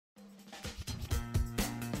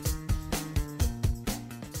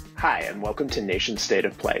Hi, and welcome to Nation State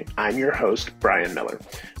of Play. I'm your host, Brian Miller.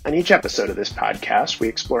 On each episode of this podcast, we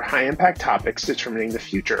explore high-impact topics determining the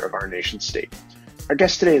future of our nation state. Our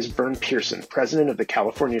guest today is Vern Pierson, president of the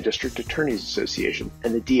California District Attorneys Association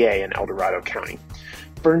and the DA in El Dorado County.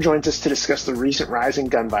 Vern joins us to discuss the recent rise in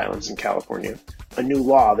gun violence in California, a new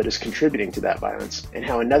law that is contributing to that violence, and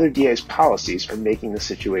how another DA's policies are making the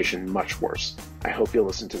situation much worse. I hope you'll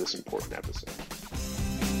listen to this important episode.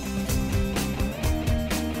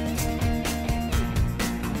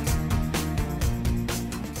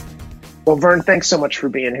 Well, Vern, thanks so much for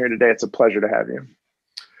being here today. It's a pleasure to have you.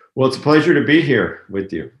 Well, it's a pleasure to be here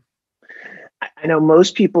with you. I know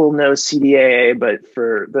most people know CDAA, but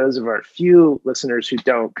for those of our few listeners who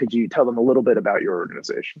don't, could you tell them a little bit about your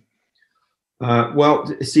organization? Well,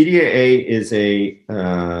 CDAA is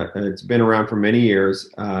it's been around for many years.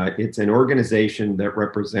 It's an organization that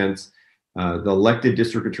represents the elected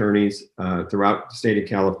district attorneys throughout the state of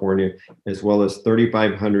California, as well as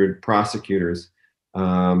 3,500 prosecutors,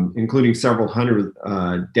 including several hundred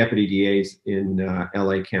deputy DAs in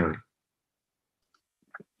LA County.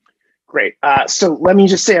 Great. So let me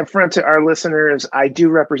just say up front to our listeners, I do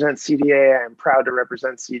represent CDAA. I'm proud to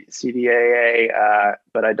represent CDAA,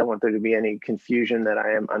 but I don't want there to be any confusion that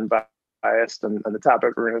I am unbiased on the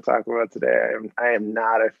topic we're going to talk about today. I am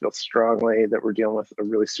not. I feel strongly that we're dealing with a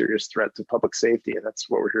really serious threat to public safety, and that's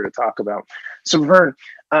what we're here to talk about. So Vern,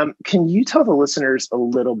 can you tell the listeners a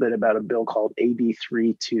little bit about a bill called AB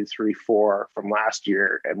 3234 from last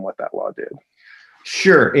year and what that law did?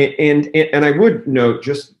 Sure. And I would note,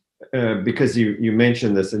 just because you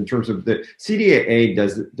mentioned this, in terms of the CDAA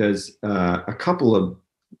does a couple of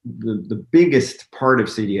the biggest part of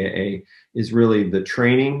CDAA is really the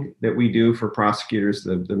training that we do for prosecutors,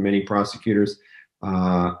 the many prosecutors,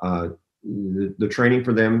 the training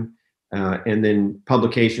for them, and then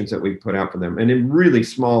publications that we put out for them. And a really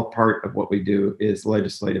small part of what we do is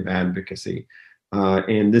legislative advocacy.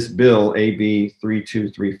 And this bill, AB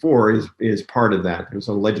 3234, is part of that. It was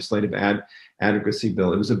a legislative advocacy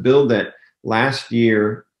bill. It was a bill that last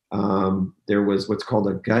year there was what's called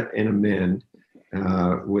a gut and amend.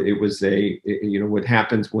 It was what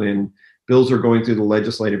happens when bills are going through the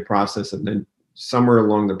legislative process, and then somewhere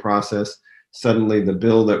along the process, suddenly the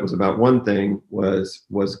bill that was about one thing was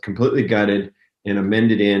completely gutted and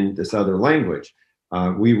amended in this other language.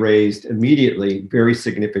 We raised immediately very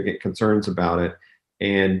significant concerns about it,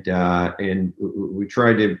 and we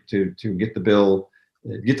tried to get the bill,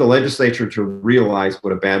 get the legislature to realize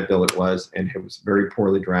what a bad bill it was, and it was very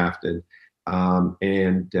poorly drafted.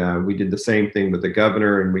 We did the same thing with the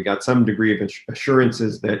governor, and we got some degree of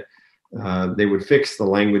assurances that they would fix the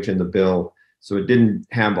language in the bill so it didn't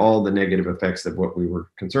have all the negative effects of what we were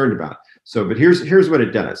concerned about. So, but here's what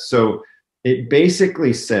it does. So it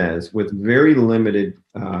basically says, with very limited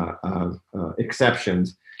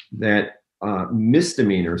exceptions, that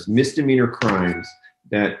misdemeanor crimes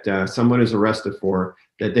that someone is arrested for,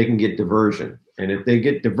 that they can get diversion. And if they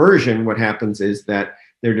get diversion, what happens is that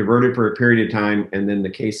they're diverted for a period of time, and then the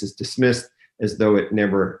case is dismissed as though it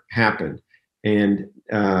never happened. And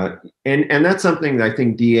that's something that I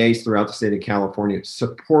think DAs throughout the state of California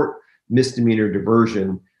support misdemeanor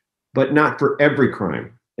diversion, but not for every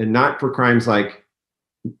crime, and not for crimes like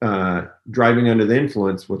driving under the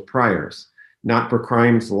influence with priors, not for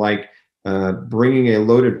crimes like bringing a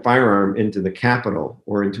loaded firearm into the Capitol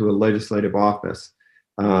or into a legislative office.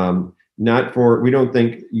 We don't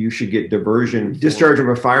think you should get diversion, discharge of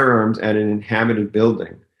a firearms at an inhabited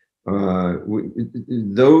building.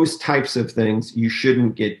 Those types of things, you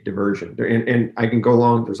shouldn't get diversion. And I can go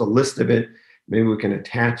along, there's a list of it. Maybe we can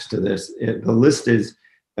attach to this. The list is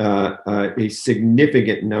a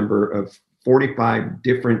significant number of 45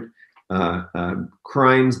 different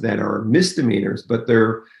crimes that are misdemeanors, but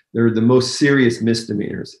they're the most serious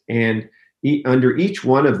misdemeanors. And under each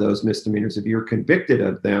one of those misdemeanors, if you're convicted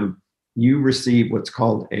of them, you receive what's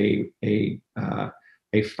called a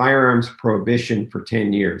firearms prohibition for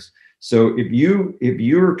 10 years. So if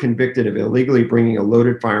you're convicted of illegally bringing a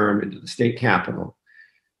loaded firearm into the state capitol,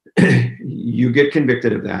 you get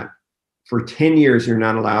convicted of that. For 10 years, you're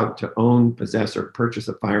not allowed to own, possess, or purchase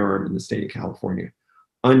a firearm in the state of California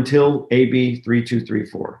until AB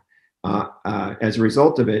 3234. As a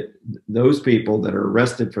result of it, those people that are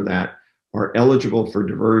arrested for that are eligible for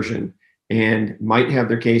diversion and might have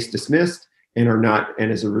their case dismissed, and are not,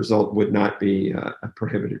 and as a result would not be a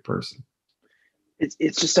prohibited person.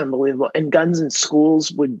 It's just unbelievable. And guns in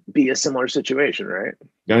schools would be a similar situation, right?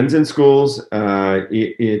 Guns in schools,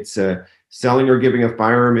 it's selling or giving a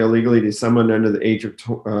firearm illegally to someone under the age of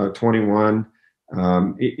 21,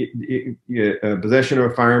 possession of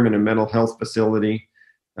a firearm in a mental health facility,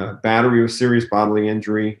 battery with serious bodily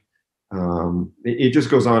injury. It just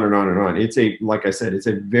goes on and on and on. It's like I said, it's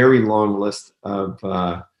a very long list of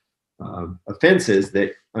offenses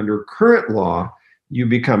that under current law, you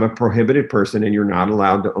become a prohibited person and you're not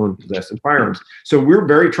allowed to own, possess, and firearms. So we're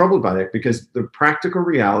very troubled by that because the practical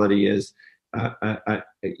reality is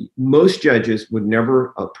most judges would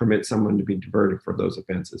never permit someone to be diverted for those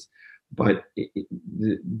offenses. But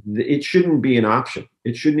it shouldn't be an option.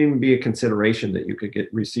 It shouldn't even be a consideration that you could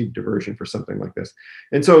receive diversion for something like this.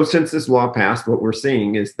 And so since this law passed, what we're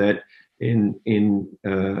seeing is that in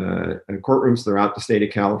courtrooms throughout the state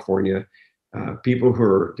of California, people who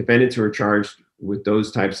are defendants who are charged with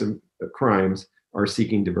those types of crimes are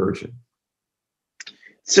seeking diversion.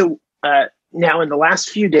 So now in the last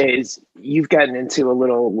few days, you've gotten into a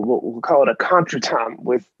little, we'll call it a contretemps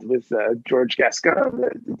with George Gascon,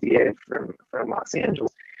 the DA from Los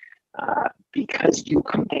Angeles, because you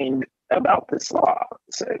complained about this law.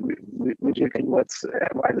 So would you think why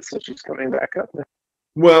this issue's coming back up now?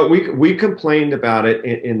 Well, we complained about it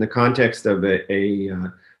in the context of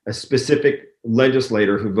a specific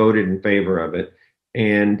legislator who voted in favor of it,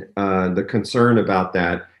 and the concern about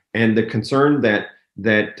that, and the concern that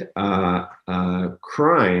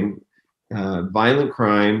crime, violent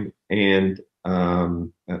crime, and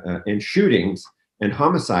shootings and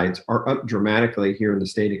homicides are up dramatically here in the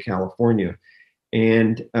state of California,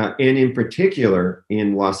 and in particular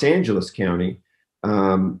in Los Angeles County.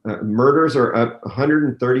 Murders are up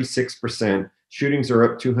 136%. Shootings are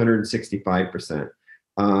up 265%.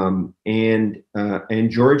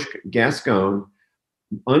 And George Gascon,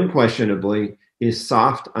 unquestionably, is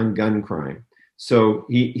soft on gun crime. So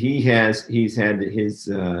he's had his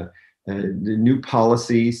the new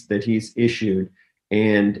policies that he's issued,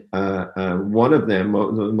 and one of them,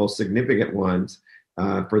 the most significant ones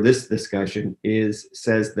for this discussion,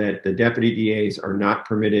 says that the deputy DAs are not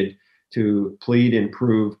permitted to plead and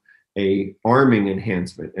prove a arming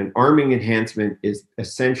enhancement. An arming enhancement is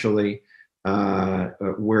essentially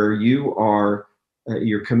where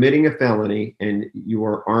you're committing a felony and you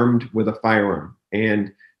are armed with a firearm.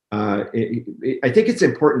 And I think it's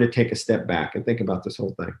important to take a step back and think about this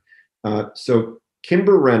whole thing. So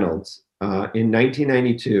Kimber Reynolds, in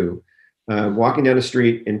 1992, walking down the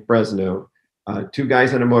street in Fresno, two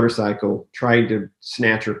guys on a motorcycle tried to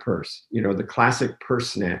snatch her purse, the classic purse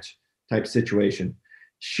snatch type situation.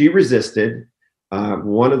 She resisted.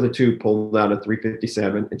 One of the two pulled out a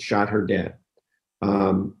 .357 and shot her dead.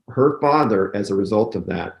 Her father, as a result of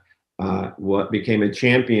that, became a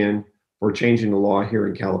champion for changing the law here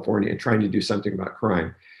in California and trying to do something about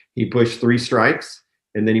crime. He pushed 3 strikes,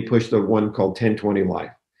 and then he pushed the one called 1020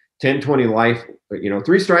 life. 1020 life,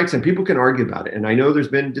 3 strikes, and people can argue about it. And I know there's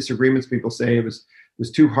been disagreements. People say it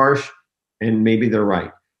was too harsh, and maybe they're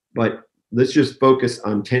right. But let's just focus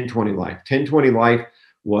on 1020 life. 1020 life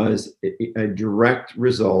was a direct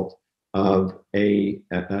result of the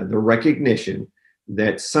recognition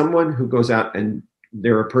that someone who goes out and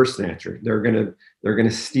they're a purse snatcher, they're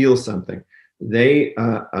gonna steal something. They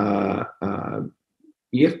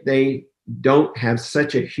if they don't have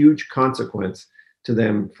such a huge consequence to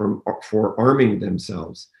them for arming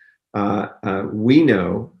themselves, we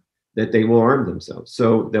know that they will arm themselves.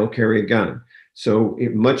 So they'll carry a gun. So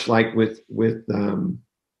much like with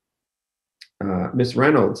Miss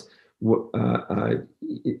Reynolds,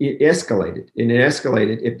 it escalated. And it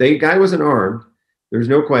escalated. If the guy wasn't armed, there's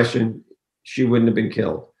no question she wouldn't have been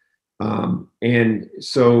killed. And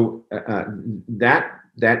so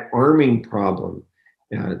that arming problem,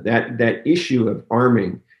 that issue of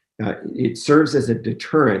arming, it serves as a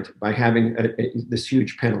deterrent by having this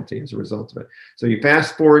huge penalty as a result of it. So you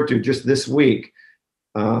fast forward to just this week,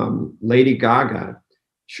 Lady Gaga,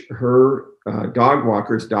 her dog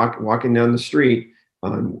walkers walking down the street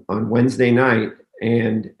on Wednesday night,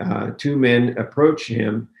 and 2 men approach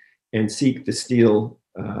him and seek to steal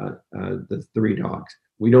the 3 dogs.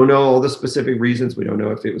 We don't know all the specific reasons. We don't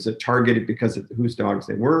know if it was targeted because of whose dogs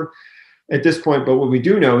they were at this point. But what we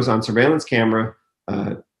do know is on surveillance camera,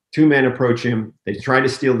 2 men approach him. They try to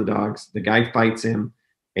steal the dogs. The guy fights him,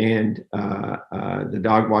 and the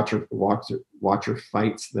dog watcher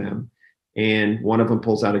fights them. And one of them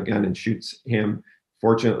pulls out a gun and shoots him.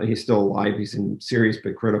 Fortunately, he's still alive. He's in serious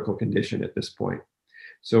but critical condition at this point.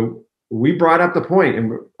 So we brought up the point,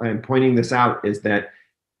 and I'm pointing this out, is that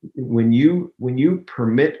when you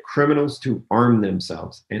permit criminals to arm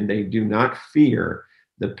themselves and they do not fear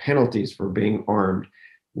the penalties for being armed,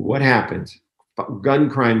 what happens? Gun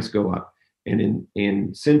crimes go up. And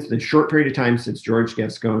since the short period of time since George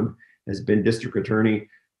Gascon has been district attorney,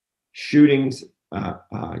 shootings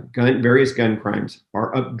various gun crimes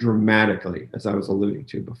are up dramatically, as I was alluding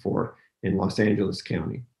to before, in Los Angeles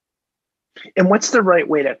County. And what's the right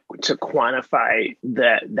way to quantify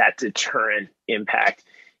that deterrent impact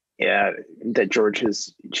that George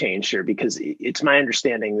has changed here? Because it's my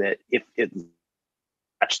understanding that if it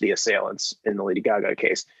watch the assailants in the Lady Gaga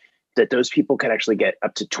case, that those people could actually get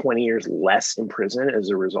up to 20 years less in prison as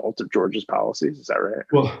a result of George's policies. Is that right?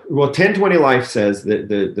 Well, 1020 Life says that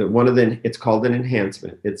it's called an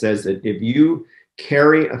enhancement. It says that if you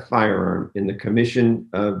carry a firearm in the commission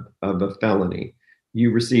of a felony,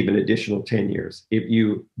 you receive an additional 10 years. If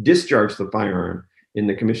you discharge the firearm in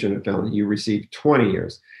the commission of a felony, you receive 20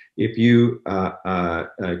 years. If you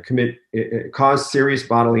cause serious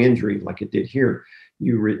bodily injury, like it did here,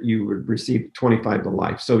 you would receive 25 to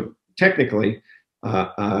life. So technically,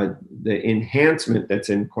 the enhancement that's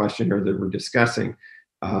in question or that we're discussing,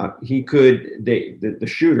 the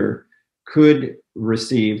shooter could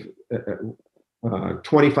receive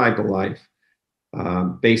 25 to life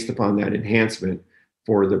based upon that enhancement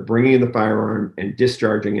for the bringing of the firearm and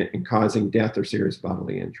discharging it and causing death or serious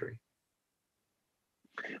bodily injury.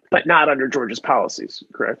 But not under George's policies,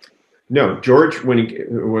 correct? No, George, one of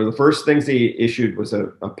the first things he issued was a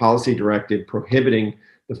policy directive prohibiting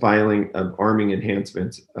the filing of arming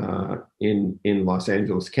enhancements in Los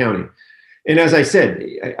Angeles County. And as I said,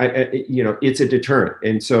 it's a deterrent.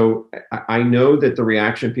 And so I know that the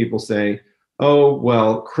reaction, people say, oh,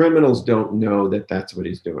 well, criminals don't know that that's what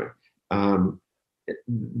he's doing.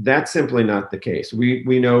 That's simply not the case.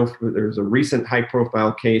 We know there's a recent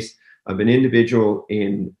high-profile case of an individual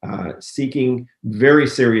in seeking, very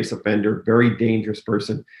serious offender, very dangerous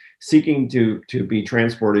person, seeking to be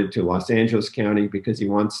transported to Los Angeles County because he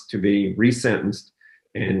wants to be resentenced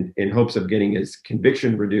and in hopes of getting his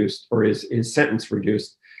conviction reduced or his sentence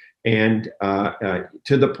reduced. And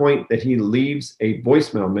to the point that he leaves a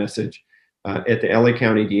voicemail message at the LA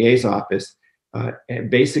County DA's office,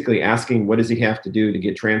 basically asking what does he have to do to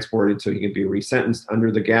get transported so he can be resentenced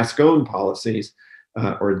under the Gascon policies,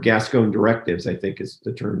 or Gascon directives, I think is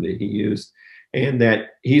the term that he used, and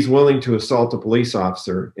that he's willing to assault a police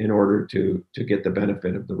officer in order to get the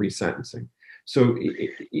benefit of the resentencing. So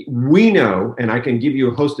we know, and I can give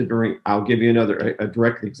you I'll give you a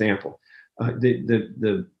direct example.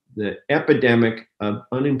 The epidemic of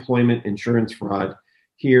unemployment insurance fraud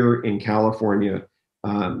here in California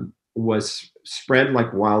was spread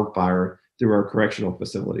like wildfire through our correctional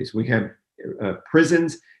facilities. We have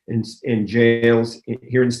prisons and jails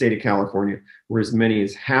here in the state of California where as many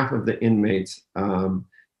as half of the inmates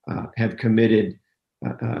have committed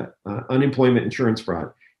unemployment insurance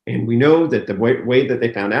fraud. And we know that the way that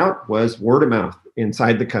they found out was word of mouth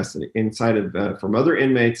inside the custody, from other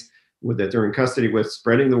inmates that they're in custody with,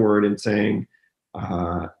 spreading the word and saying,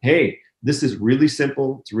 hey, this is really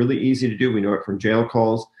simple. It's really easy to do. We know it from jail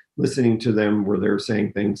calls, listening to them where they're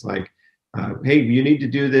saying things like, hey, you need to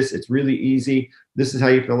do this. It's really easy. This is how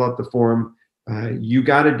you fill out the form. You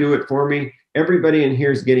got to do it for me. Everybody in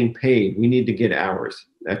here is getting paid. We need to get hours.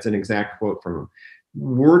 That's an exact quote from him.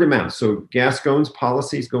 Word of mouth. So Gascon's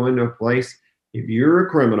policies go into place. If you're a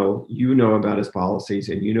criminal, you know about his policies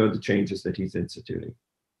and you know the changes that he's instituting.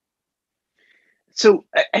 So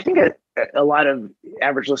I think a lot of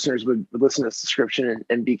average listeners would listen to this description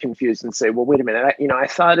and be confused and say, well, wait a minute, I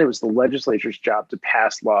thought it was the legislature's job to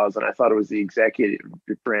pass laws, and I thought it was the executive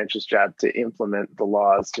branch's job to implement the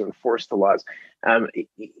laws, to enforce the laws.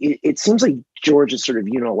 It seems like George is sort of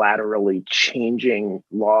unilaterally changing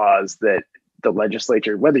laws that the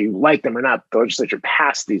legislature, whether you like them or not, the legislature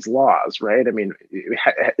passed these laws, right? I mean,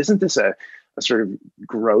 isn't this a sort of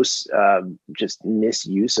gross just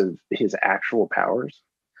misuse of his actual powers?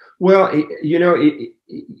 Well,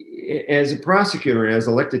 as a prosecutor and as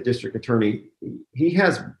elected district attorney, he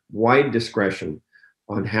has wide discretion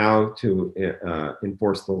on how to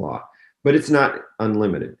enforce the law, but it's not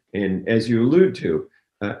unlimited. And as you allude to,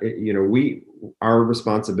 our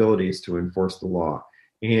responsibility is to enforce the law.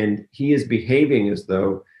 And he is behaving as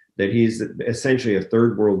though that he's essentially a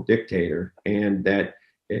third world dictator, and that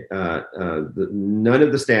none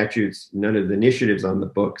of the statutes, none of the initiatives on the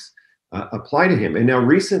books apply to him. And now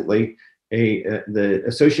recently, the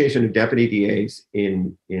Association of Deputy DAs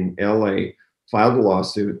in LA filed a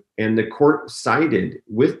lawsuit, and the court sided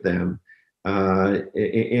with them.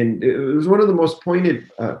 And it was one of the most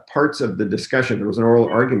pointed parts of the discussion. There was an oral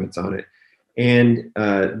arguments on it. And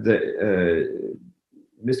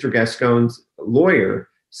Mr. Gascon's lawyer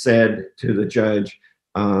said to the judge,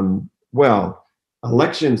 well,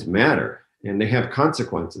 elections matter and they have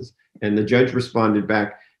consequences. And the judge responded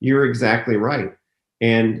back, you're exactly right.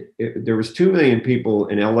 There was 2 million people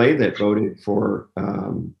in LA that voted for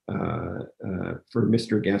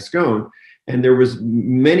Mr. Gascon, and there was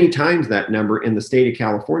many times that number in the state of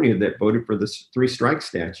California that voted for the 3 strike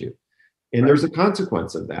statute. And there's a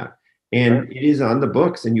consequence of that. And it is on the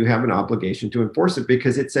books, and you have an obligation to enforce it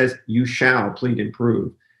because it says you shall plead and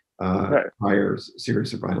prove prior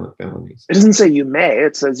serious or violent felonies. It doesn't say you may,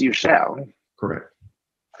 it says you shall. Correct.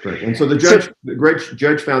 Right. And so the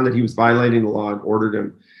judge found that he was violating the law and ordered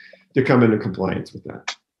him to come into compliance with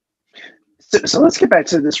that. So let's get back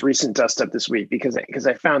to this recent dust up this week, because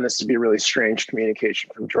I found this to be a really strange communication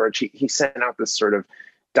from George. He sent out this sort of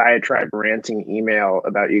diatribe ranting email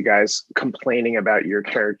about you guys complaining about your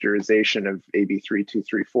characterization of AB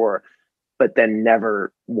 3234, but then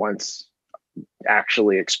never once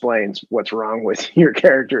actually explains what's wrong with your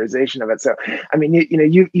characterization of it. So, I mean,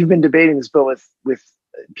 you've been debating this bill with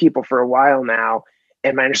people for a while now,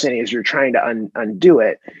 and my understanding is you're trying to undo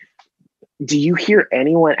it. Do you hear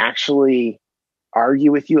anyone actually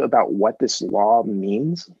argue with you about what this law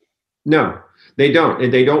means? No, they don't.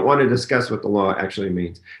 And they don't want to discuss what the law actually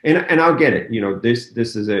means. And I'll get it. This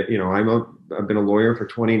is I've been a lawyer for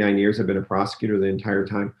 29 years. I've been a prosecutor the entire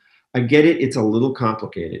time. I get it. It's a little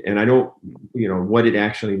complicated, and I don't, what it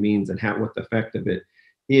actually means and what the effect of it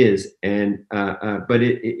is. And but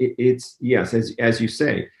it's yes, as you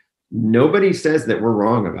say, nobody says that we're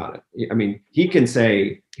wrong about it. I mean, he can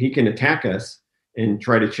attack us and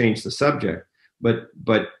try to change the subject, but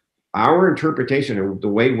our interpretation and the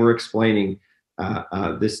way we're explaining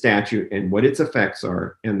this statute and what its effects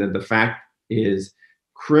are, and then the fact is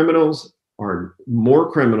more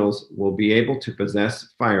criminals will be able to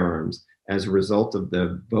possess firearms as a result of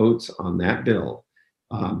the votes on that bill.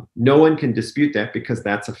 No one can dispute that because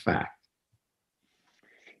that's a fact.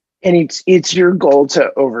 And it's your goal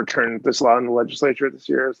to overturn this law in the legislature this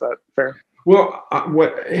year. Is that fair? Well,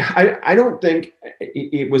 I don't think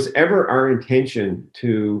it was ever our intention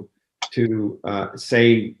to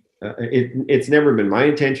say it's never been my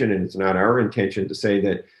intention, and it's not our intention to say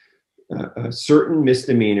that certain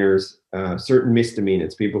misdemeanors,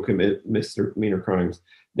 people commit misdemeanor crimes,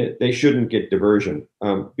 that they shouldn't get diversion,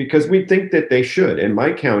 because we think that they should. In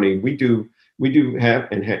my county, we do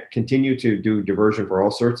have and continue to do diversion for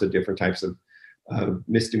all sorts of different types of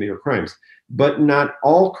misdemeanor crimes, but not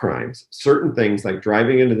all crimes. Certain things like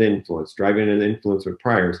driving under the influence with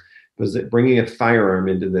priors, bringing a firearm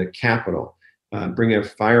into the Capitol, bringing a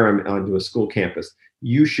firearm onto a school campus.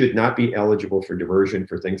 You should not be eligible for diversion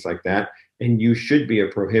for things like that, and you should be a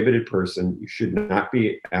prohibited person. You should not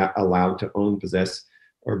be allowed to own, possess,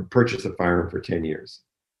 or purchase a firearm for 10 years.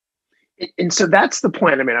 And so that's the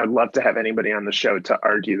point. I mean, I'd love to have anybody on the show to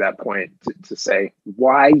argue that point, to say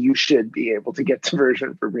why you should be able to get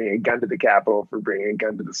diversion for bringing a gun to the Capitol, for bringing a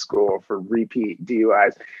gun to the school, for repeat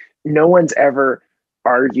DUIs. No one's ever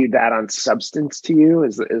argued that on substance to you.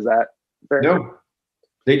 Is that fair? No,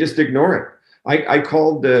 they just ignore it. I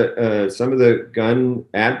called some of the gun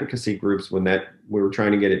advocacy groups when we were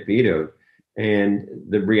trying to get it vetoed, and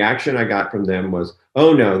the reaction I got from them was,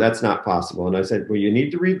 "Oh no, that's not possible." And I said, "Well, you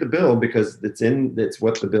need to read the bill because it's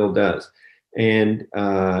what the bill does." And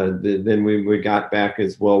then we got back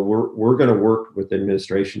as well. We're going to work with the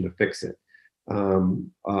administration to fix it,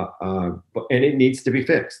 and it needs to be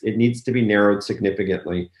fixed. It needs to be narrowed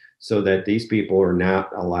significantly so that these people are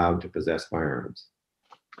not allowed to possess firearms.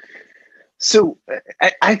 So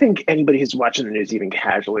I think anybody who's watching the news even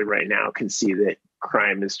casually right now can see that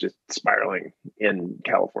crime is just spiraling in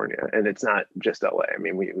California, and it's not just LA. I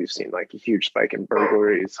mean, we've seen like a huge spike in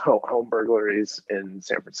burglaries, home burglaries in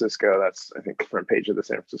San Francisco. That's, I think, the front page of the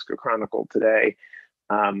San Francisco Chronicle today.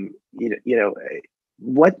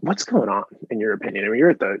 What's going on in your opinion? I mean,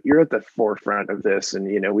 you're at the forefront of this, and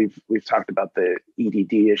we've talked about the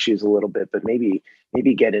EDD issues a little bit, but maybe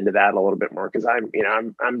get into that a little bit more, because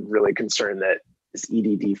I'm really concerned that this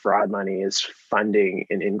EDD fraud money is funding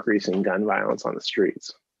an increasing gun violence on the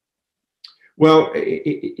streets. Well,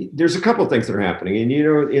 there's a couple of things that are happening, and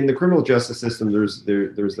in the criminal justice system,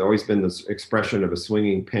 there's always been this expression of a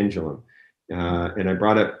swinging pendulum. And I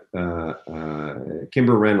brought up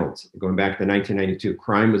Kimber Reynolds going back to 1992.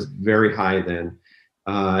 Crime was very high then,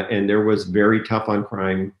 and there was very tough on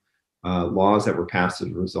crime laws that were passed as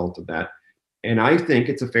a result of that. And I think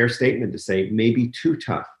it's a fair statement to say maybe too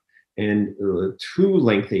tough and too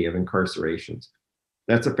lengthy of incarcerations.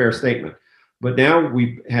 That's a fair statement. But now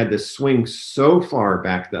we've had this swing so far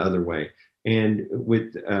back the other way, and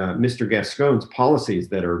with Mr. Gascon's policies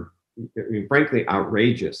that are, frankly,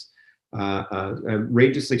 outrageous.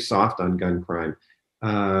 Outrageously soft on gun crime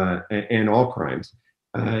and all crimes.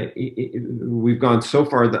 we've gone so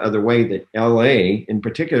far the other way that LA in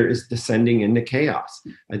particular is descending into chaos.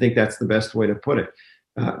 I think that's the best way to put it.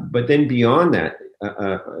 But then beyond that,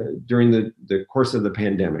 during the course of the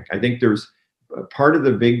pandemic, I think there's part of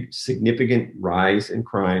the big significant rise in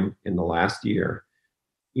crime in the last year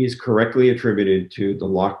is correctly attributed to the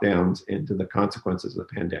lockdowns and to the consequences of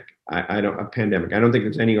the pandemic. I don't think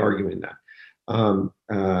there's any argument in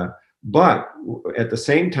that. But at the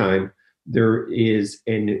same time, there is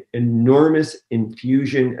an enormous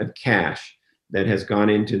infusion of cash that has gone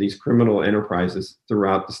into these criminal enterprises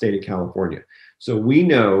throughout the state of California. So we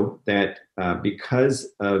know that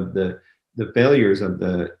because of the failures of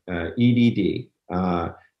the EDD,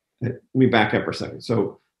 let me back up for a second.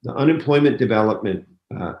 So the Unemployment Development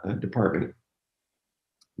Department,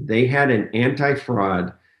 they had an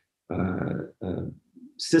anti-fraud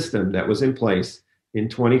system that was in place in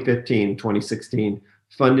 2015, 2016,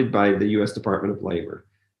 funded by the US Department of Labor.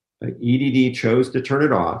 EDD chose to turn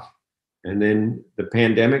it off, and then the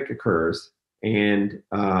pandemic occurs, and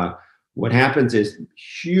what happens is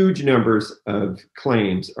huge numbers of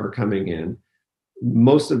claims are coming in.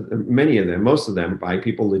 Most of them by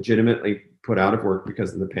people legitimately put out of work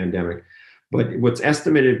because of the pandemic. But what's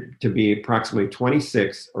estimated to be approximately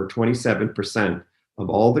 26 or 27% of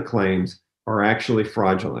all the claims are actually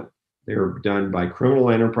fraudulent. They're done by criminal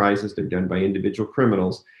enterprises, they're done by individual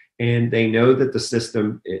criminals, and they know that the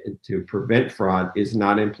system to prevent fraud is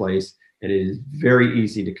not in place, and it is very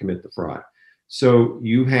easy to commit the fraud. So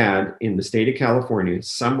you had in the state of California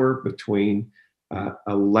somewhere between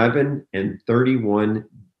 11 and 31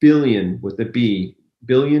 billion with a B,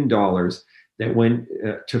 $billion that went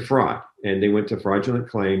to fraud, and they went to fraudulent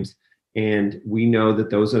claims. And we know that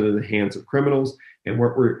those are in the hands of criminals. And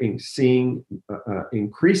what we're seeing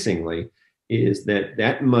increasingly is that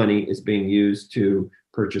that money is being used to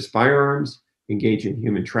purchase firearms, engage in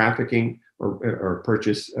human trafficking, or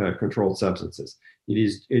purchase controlled substances. It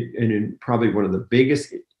is probably one of the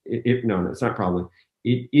biggest, it's not probably,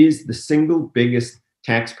 it is the single biggest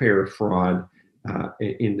taxpayer fraud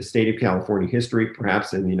in the state of California history,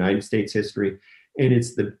 perhaps in the United States history. And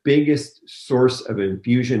it's the biggest source of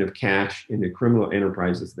infusion of cash into criminal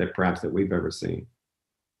enterprises that we've ever seen.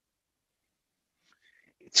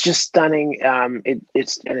 It's just stunning.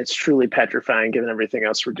 It's truly petrifying, given everything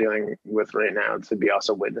else we're dealing with right now, to be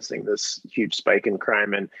also witnessing this huge spike in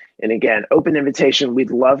crime. And again, open invitation.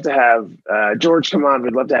 We'd love to have George come on.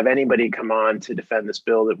 We'd love to have anybody come on to defend this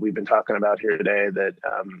bill that we've been talking about here today.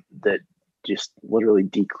 That just literally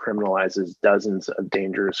decriminalizes dozens of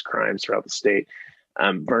dangerous crimes throughout the state.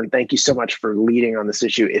 Vern, thank you so much for leading on this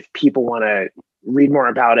issue. If people want to read more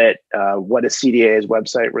about it, what is CDAA's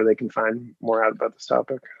website where they can find more out about this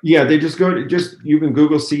topic? Yeah, they just you can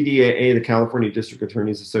Google CDAA, the California District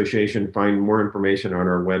Attorneys Association, find more information on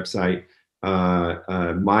our website.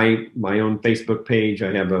 My own Facebook page,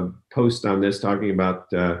 I have a post on this talking about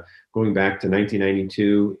going back to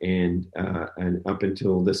 1992 and up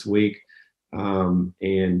until this week.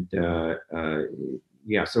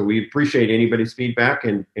 So we appreciate anybody's feedback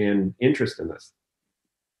and interest in this.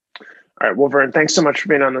 All right. Well, Vern, thanks so much for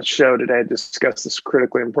being on the show today to discuss this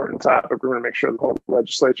critically important topic. We're going to make sure the whole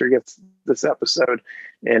legislature gets this episode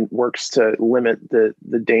and works to limit the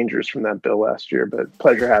dangers from that bill last year. But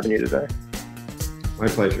pleasure having you today. My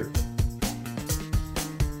pleasure.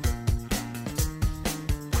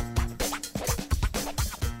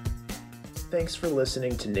 Thanks for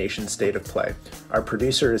listening to Nation State of Play. Our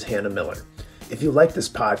producer is Hannah Miller. If you like this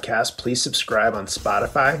podcast, please subscribe on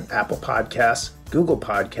Spotify, Apple Podcasts, Google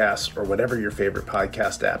Podcasts, or whatever your favorite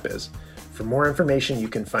podcast app is. For more information, you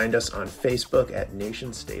can find us on Facebook at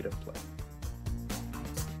Nation State of Play.